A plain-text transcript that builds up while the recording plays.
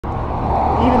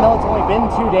even though it's only been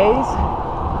 2 days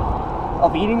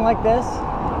of eating like this,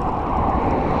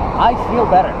 I feel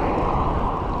better.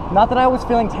 Not that I was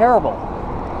feeling terrible,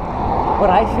 but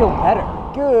I feel better.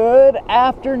 Good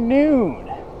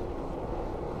afternoon.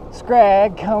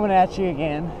 Scrag coming at you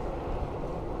again.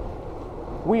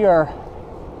 We are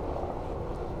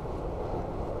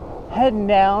heading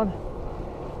down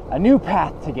a new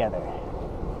path together.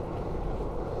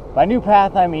 By new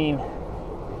path, I mean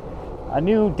a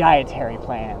new dietary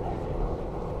plan.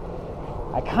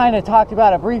 I kind of talked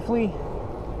about it briefly,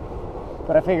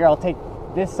 but I figure I'll take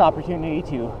this opportunity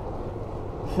to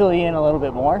fill you in a little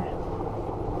bit more.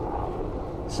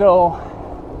 So,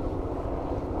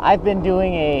 I've been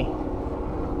doing a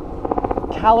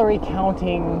calorie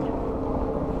counting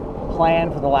plan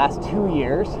for the last 2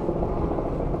 years,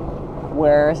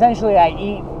 where essentially I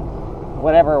eat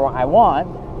whatever I want,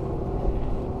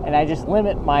 and I just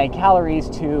limit my calories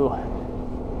to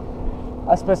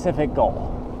a specific goal.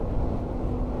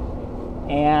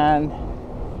 And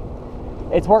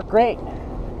it's worked great.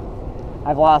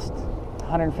 I've lost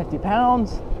 150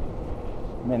 pounds.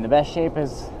 I'm in the best shape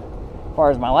as far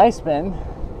as my life's been.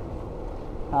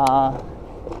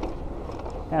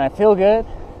 And I feel good.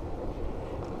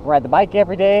 Ride the bike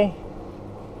every day.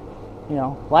 You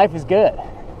know, life is good.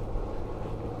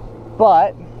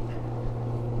 But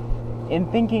in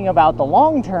thinking about the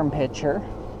long-term picture,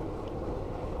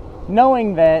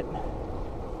 knowing that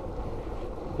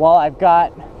while I've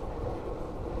got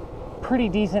pretty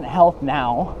decent health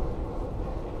now,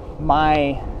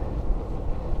 my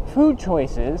food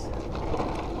choices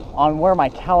on where my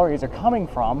calories are coming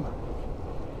from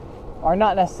are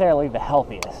not necessarily the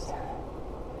healthiest.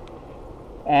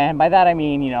 And by that I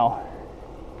mean, you know,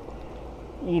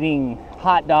 eating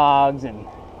hot dogs and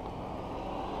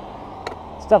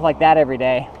stuff like that every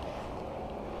day.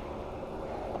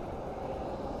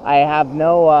 I have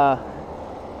no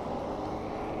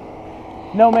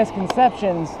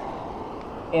misconceptions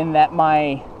in that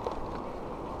my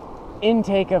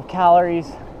intake of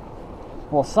calories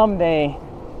will someday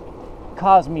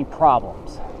cause me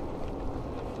problems.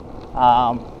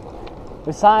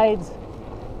 Besides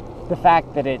the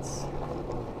fact that it's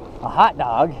a hot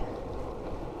dog,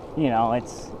 you know,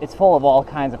 it's full of all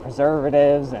kinds of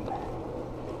preservatives and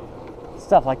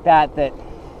stuff like that that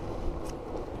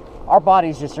our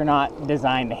bodies just are not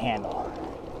designed to handle.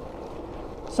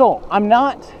 So I'm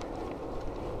not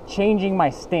changing my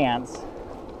stance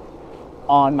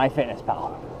on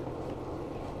MyFitnessPal.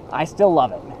 I still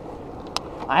love it.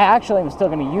 I actually am still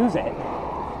going to use it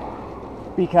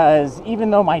because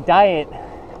even though my diet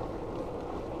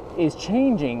is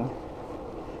changing,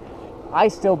 I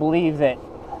still believe that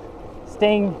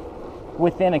staying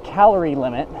within a calorie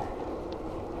limit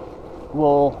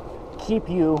will keep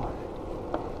you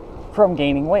from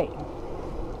gaining weight.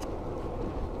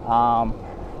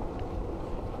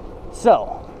 So,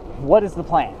 what is the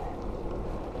plan?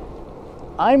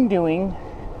 I'm doing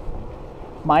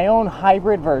my own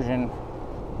hybrid version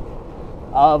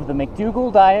of the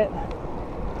McDougall diet,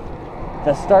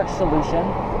 the starch solution,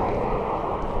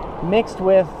 mixed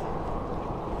with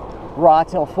raw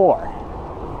till 4,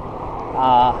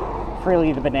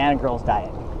 Freelee the Banana Girls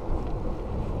diet.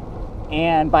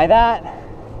 And by that,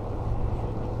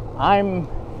 I'm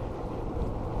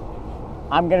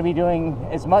going to be doing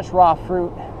as much raw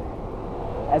fruit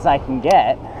as I can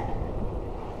get,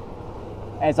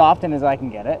 as often as I can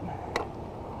get it,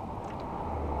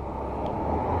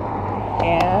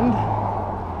 and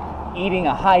eating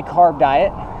a high carb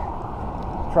diet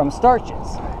from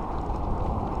starches.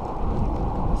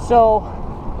 So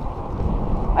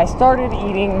I started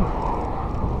eating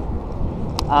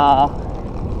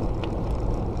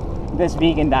this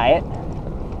vegan diet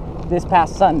this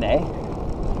past Sunday.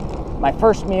 My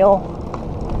first meal,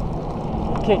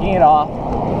 kicking it off,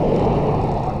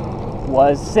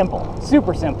 was simple,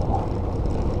 super simple.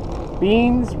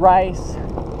 Beans, rice,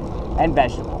 and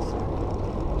vegetables.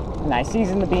 And I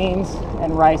seasoned the beans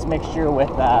and rice mixture with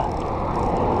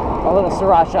a little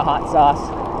sriracha hot sauce.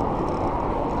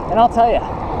 And I'll tell you,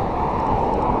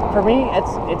 for me,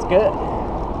 it's good.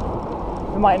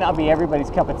 It might not be everybody's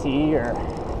cup of tea or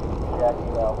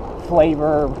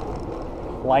flavor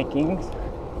likings,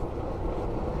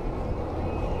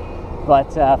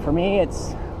 but for me,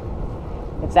 it's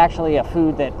actually a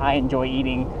food that I enjoy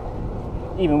eating,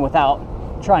 even without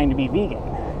trying to be vegan.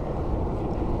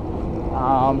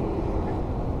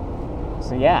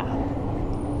 So yeah,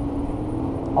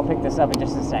 I'll pick this up in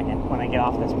just a second when I get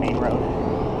off this main road.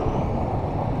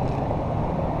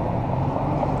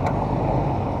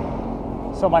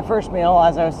 So my first meal,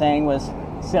 as I was saying, was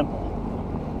simple.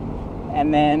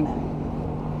 And then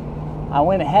I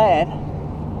went ahead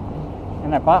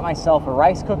and I bought myself a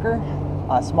rice cooker,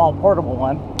 a small portable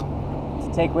one,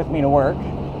 to take with me to work.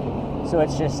 So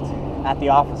it's just at the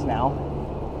office now.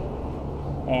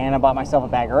 And I bought myself a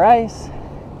bag of rice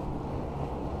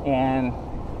and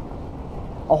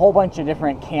a whole bunch of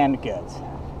different canned goods.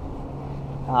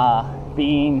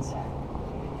 Beans,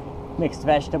 mixed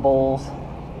vegetables,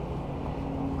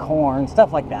 corn,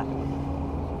 stuff like that.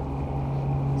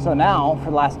 So now,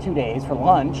 for the last 2 days, for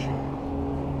lunch,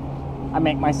 I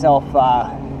make myself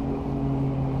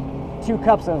 2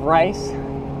 cups of rice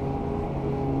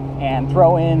and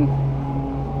throw in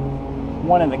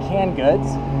one of the canned goods.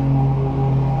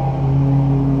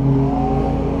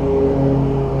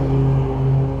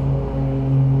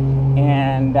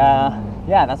 And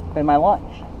yeah, that's been my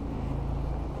lunch.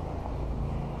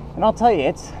 And I'll tell you,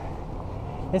 it's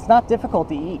not difficult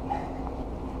to eat.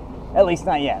 At least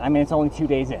not yet. I mean, it's only 2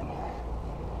 days in.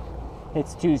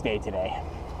 It's Tuesday today.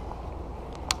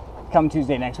 Come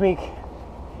Tuesday next week,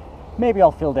 maybe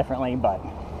I'll feel differently, but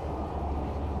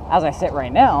as I sit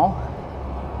right now,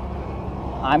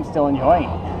 I'm still enjoying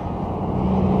it.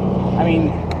 I mean,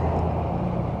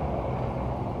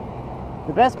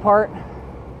 the best part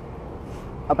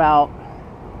about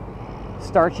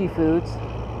starchy foods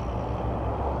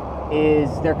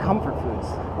is they're comfort foods,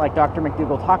 like Dr.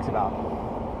 McDougall talks about.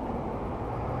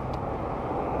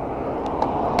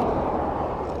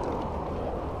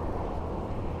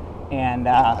 And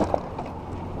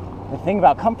the thing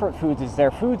about comfort foods is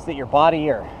they're foods that your body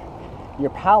or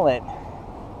your palate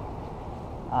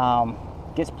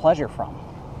gets pleasure from.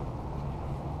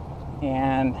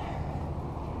 And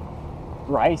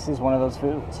rice is one of those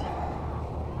foods.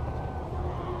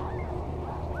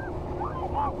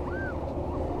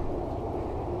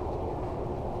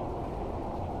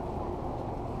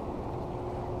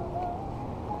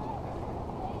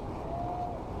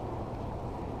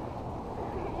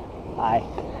 Hi.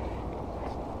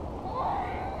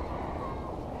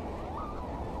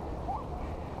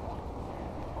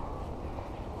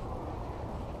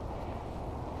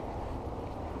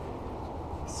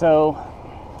 So,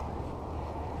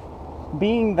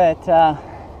 being that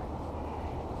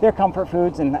they're comfort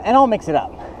foods, and I'll mix it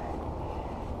up.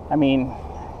 I mean,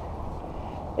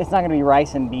 it's not going to be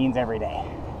rice and beans every day.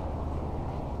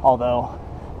 Although,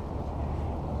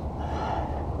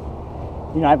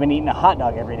 you know, I've been eating a hot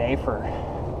dog every day for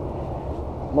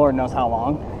Lord knows how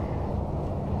long.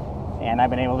 And I've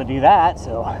been able to do that,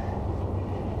 so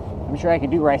I'm sure I could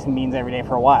do rice and beans every day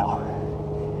for a while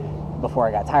before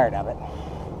I got tired of it.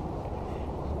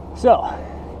 So,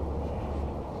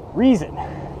 reason.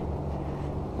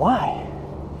 Why?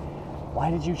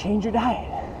 Why did you change your diet?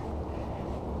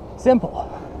 Simple.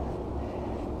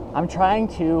 I'm trying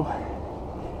to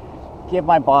give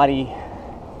my body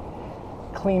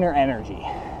cleaner energy,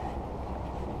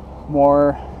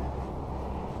 more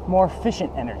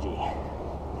efficient energy.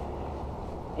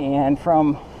 And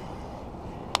from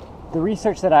the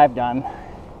research that I've done,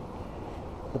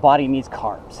 the body needs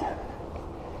carbs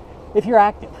if you're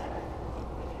active.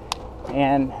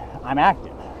 And I'm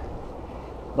active.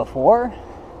 Before,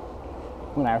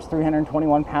 when I was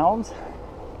 321 pounds,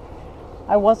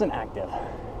 I wasn't active.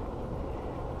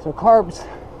 So carbs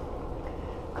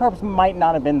might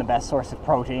not have been the best source of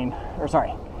protein, or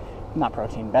sorry, not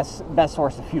protein, best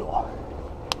source of fuel.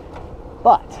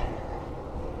 But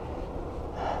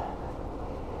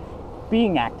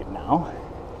being active now,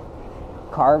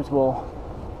 carbs will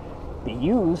be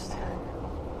used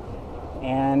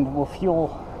and will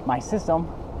fuel my system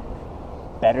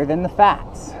better than the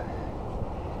fats.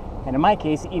 And in my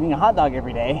case, eating a hot dog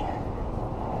every day,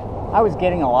 I was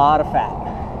getting a lot of fat.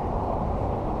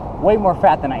 Way more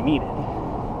fat than I needed.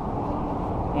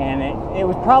 And it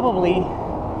was probably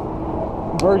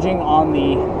verging on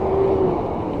the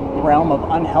realm of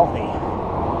unhealthy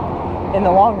in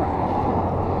the long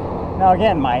run. Now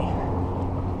again,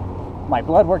 my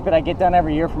blood work that I get done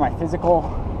every year for my physical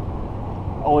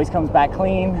always comes back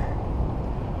clean.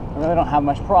 I really don't have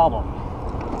much problem.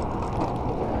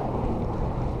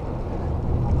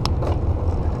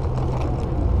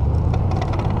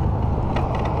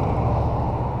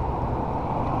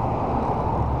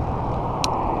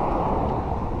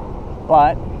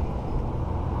 But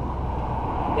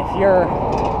if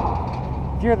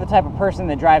you're the type of person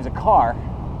that drives a car,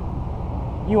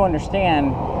 you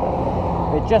understand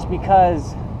that just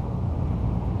because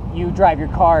you drive your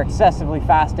car excessively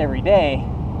fast every day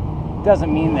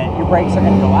doesn't mean that your brakes are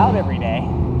going to go out every day.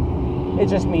 It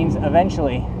just means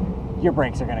eventually your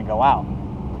brakes are going to go out.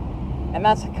 And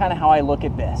that's kind of how I look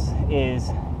at this, is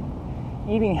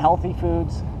eating healthy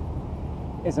foods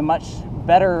is a much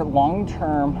better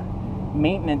long-term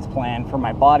maintenance plan for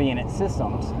my body and its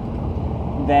systems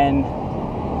than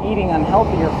eating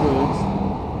unhealthier foods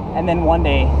and then one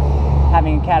day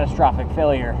having a catastrophic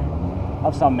failure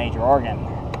of some major organ,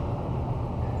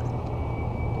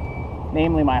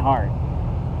 namely my heart.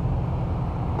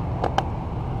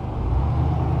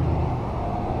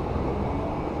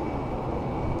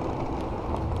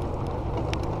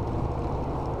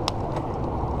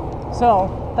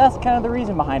 So that's kind of the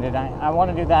reason behind it. I want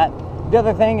to do that. The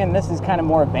other thing, and this is kind of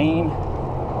more a vain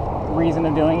reason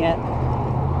of doing it.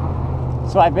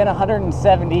 So I've been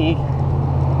 170,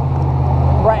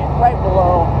 right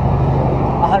below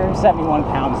 171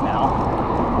 pounds now.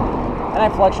 And I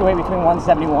fluctuate between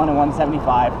 171 and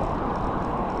 175.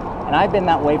 And I've been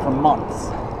that way for months.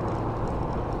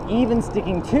 Even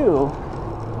sticking to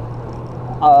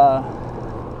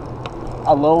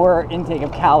a lower intake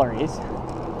of calories,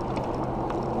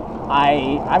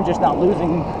 I'm just not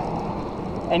losing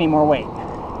any more weight.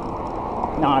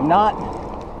 Now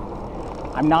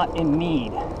I'm not in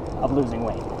need of losing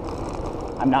weight.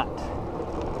 I'm not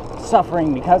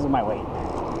suffering because of my weight.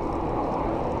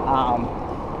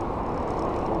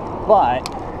 But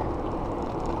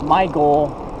my goal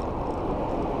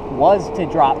was to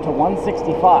drop to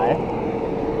 165,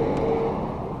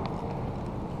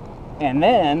 and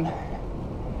then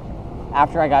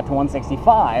after I got to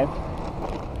 165,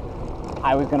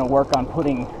 I was going to work on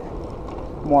putting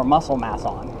more muscle mass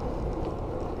on.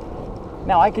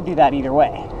 Now, I could do that either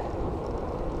way.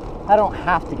 I don't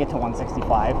have to get to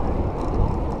 165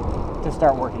 to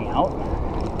start working out,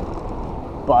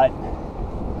 but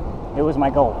it was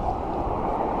my goal.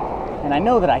 And I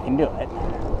know that I can do it.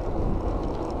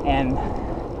 And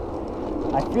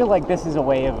I feel like this is a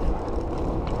way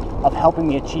of helping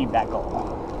me achieve that goal.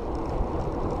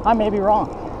 I may be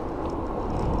wrong.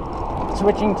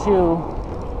 Switching to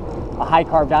a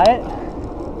high-carb diet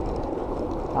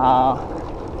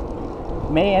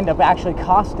may end up actually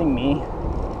costing me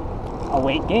a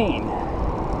weight gain.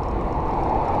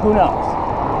 Who knows?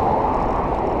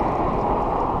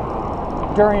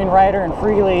 Durianrider and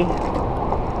Freelee,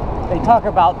 they talk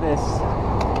about this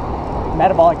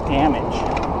metabolic damage.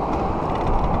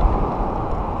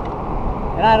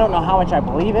 And I don't know how much I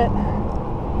believe it,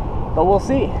 but we'll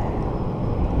see.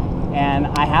 And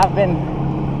I have been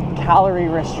calorie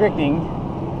restricting,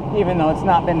 even though it's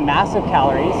not been massive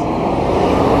calories.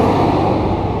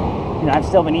 You know, I've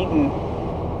still been eating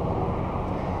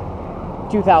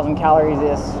 2,000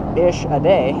 calories-ish a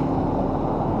day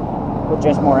with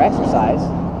just more exercise,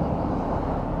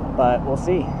 but we'll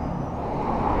see.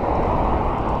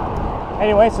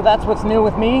 Anyway, so that's what's new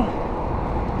with me.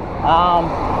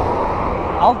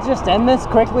 I'll just end this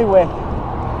quickly with,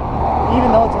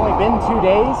 even though it's only been 2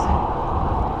 days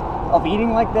of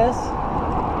eating like this,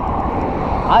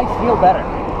 I feel better.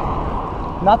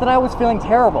 Not that I was feeling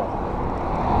terrible,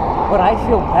 but I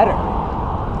feel better.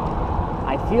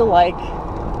 I feel like,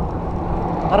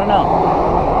 I don't know,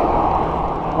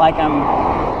 like I'm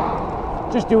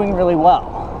just doing really well.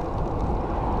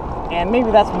 And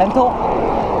maybe that's mental,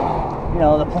 you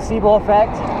know, the placebo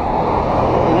effect,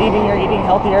 believing you're eating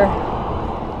healthier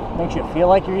makes you feel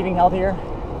like you're eating healthier.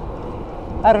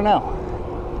 I don't know,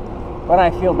 but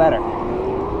I feel better.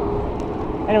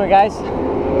 Anyway, guys,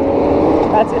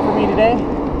 that's it for me today.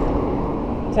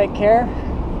 Take care.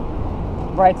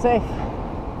 Ride safe.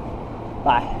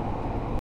 Bye.